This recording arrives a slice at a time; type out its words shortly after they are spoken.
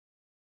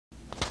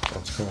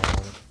What's going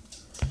on,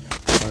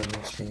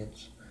 Cardinals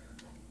fans?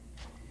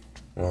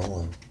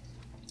 Well,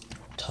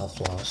 tough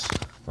loss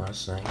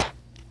last night.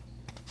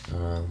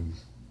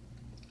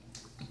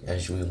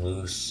 As we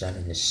lose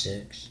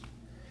 7-6.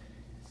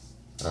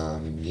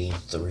 In Game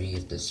 3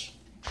 of this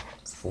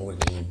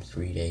 4-game,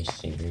 3-day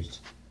series.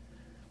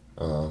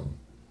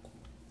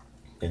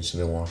 Against the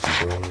Milwaukee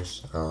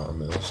Brewers. It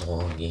was a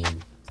long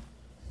game.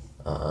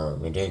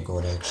 It did go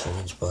in extra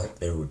innings, but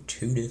there were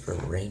 2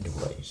 different rain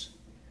delays.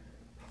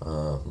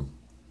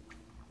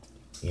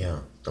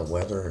 The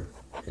weather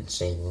in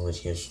St.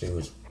 Louis yesterday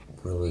was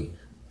really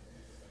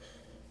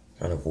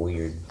kind of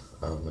weird.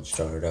 It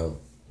started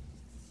out,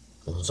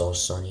 it was all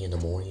sunny in the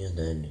morning, and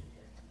then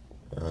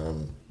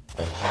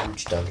a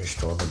huge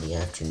thunderstorm in the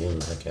afternoon,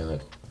 like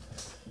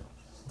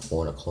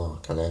 1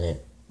 o'clock, and then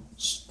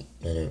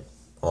it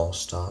all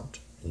stopped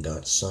and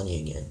got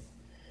sunny again.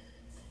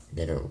 And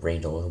then it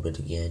rained a little bit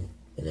again,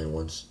 and then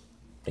once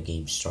the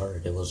game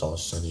started, it was all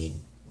sunny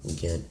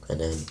again,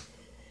 and then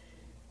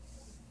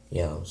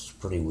it was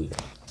pretty weird.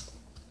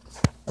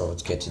 But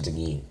let's get to the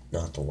game,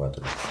 not the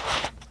weather.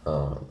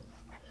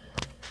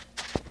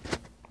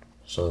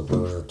 So the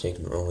Brewers are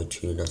taking an early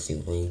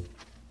 2-0 lead.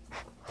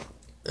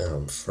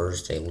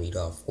 First a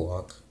leadoff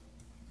walk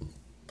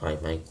by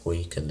Mike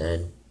Week, and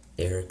then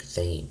Eric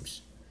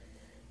Thames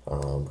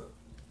with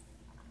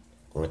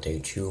a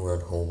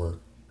 2-run homer.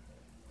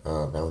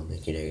 That would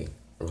make it a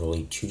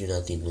early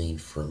 2-0 lead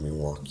for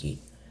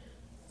Milwaukee.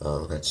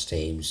 That's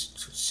Thames'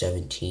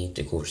 17th.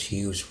 Of course,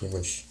 he was pretty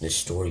much the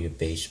story of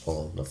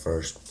baseball in the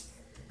first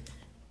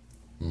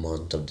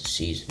month of the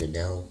season, and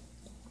now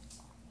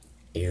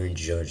Aaron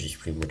Judge has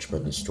pretty much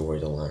been the story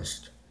the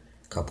last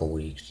couple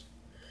weeks.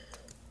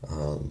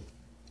 I'm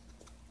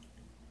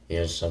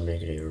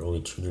making it a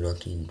early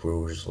 2-0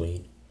 Brewers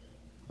lead.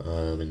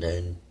 And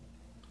then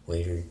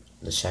later in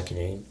the second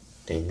inning,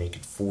 they make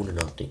it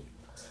 4-0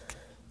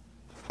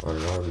 on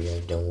an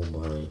RBI double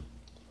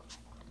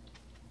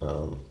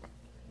by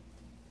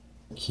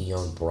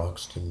Keon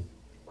Broxton.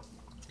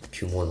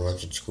 2 more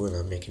runs in score, and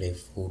I'm making a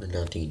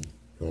 4-0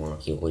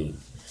 Milwaukee lead.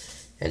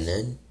 And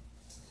then,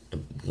 the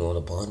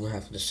bottom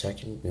half of the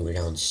second, we were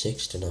down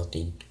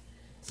 6-0.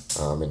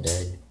 And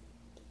then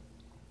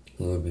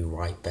we would be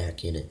right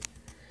back in it.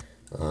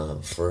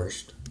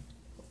 First,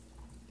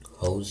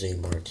 Jose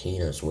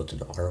Martinez with an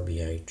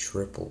RBI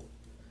triple.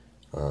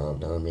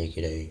 That would make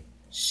it a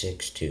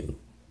 6-2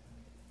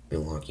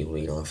 Milwaukee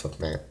lead off of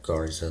Matt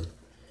Garza.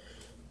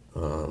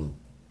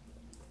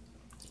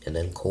 And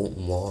then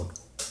Colton Wong,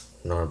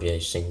 an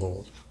RBI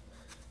single.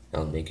 That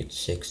would make it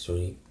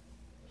 6-3.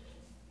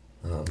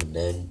 And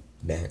then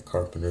Matt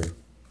Carpenter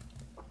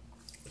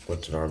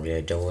with an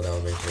RBI double. That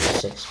would make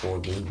it a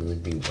 6-4 game. We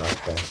would be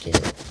right back in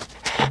it.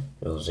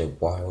 It was a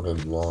wild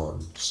and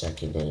long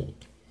second inning.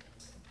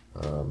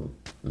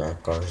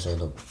 Matt Garza in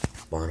the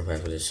bottom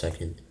half of the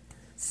second,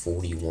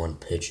 41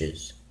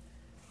 pitches.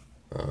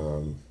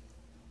 It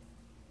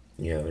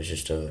was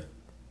just a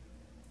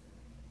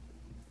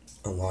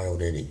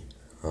wild inning.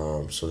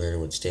 So then it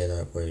would stay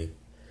that way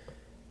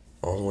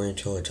all the way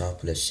until the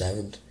top of the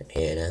 7th.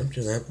 And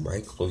after that,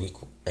 Mike Leake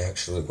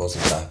actually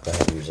wasn't that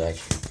bad. He was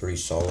actually pretty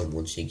solid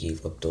once he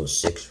gave up those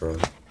 6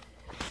 runs.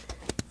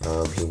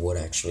 He would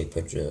actually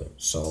pitch a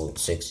solid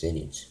 6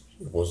 innings.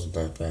 It wasn't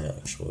that bad,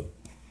 actually.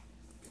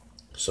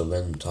 So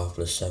then, top of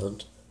the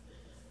 7th,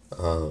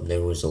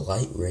 there was a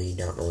light rain,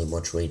 not really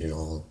much rain at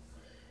all.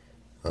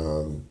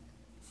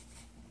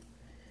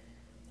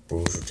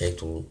 Brewers would take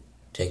the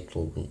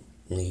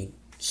lead,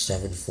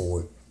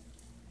 7-4.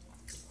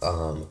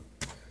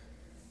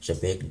 It's a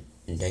big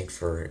night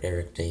for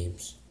Eric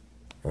Thames.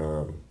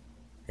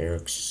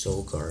 Eric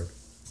Sogard,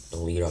 the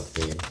leadoff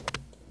man.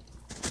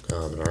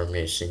 An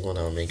RBI single,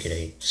 that would make it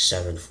a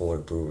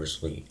 7-4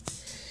 Brewers lead.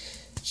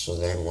 So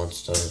then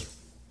once the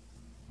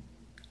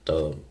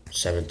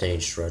 7th inning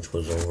stretch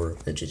was over,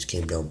 it just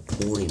came down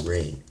pouring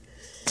rain.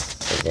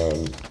 And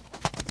then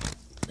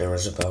there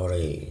was about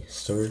a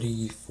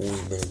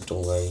 30-40 minute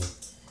delay.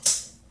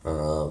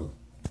 So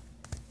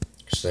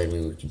then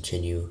we would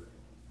continue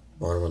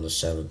bottom of the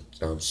 7th,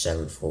 down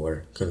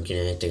 7-4. Couldn't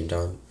get anything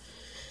done.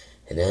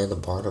 And then the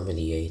bottom of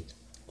the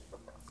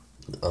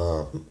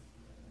 8th,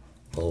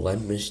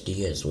 Aledmus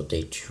Diaz with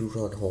a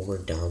 2-run homer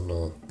down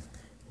the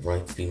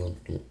left field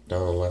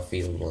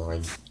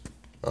line.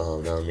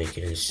 That would make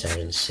it a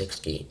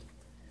 7-6 game.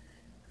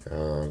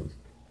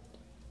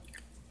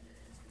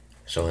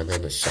 And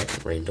then the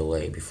second rain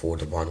delay before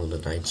the bottom of the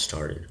 9th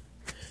started.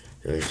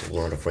 There was a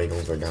lot of rain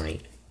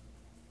overnight.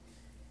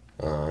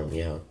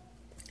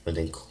 And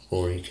then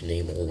Corey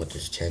Knebel with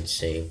his 10th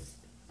save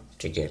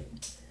to get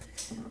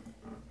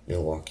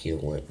Milwaukee a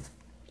win.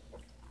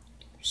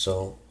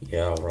 So,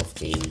 rough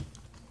game.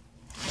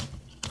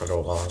 Another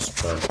loss,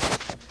 but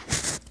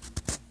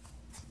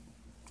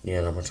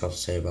not much else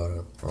to say about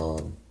it.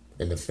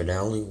 In the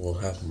finale, we'll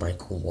have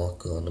Michael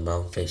Walker on the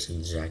mound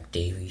facing Zach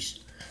Davies.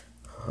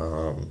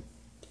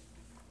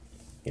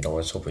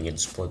 Let's hope we can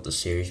split the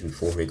series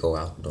before we go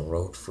out on the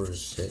road for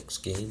 6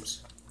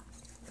 games.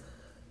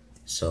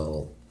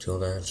 So, till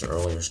then, it's an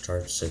earlier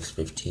start,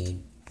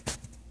 6:15.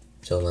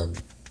 Till then,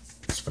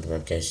 it's been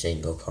Red Guy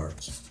saying go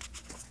Cards.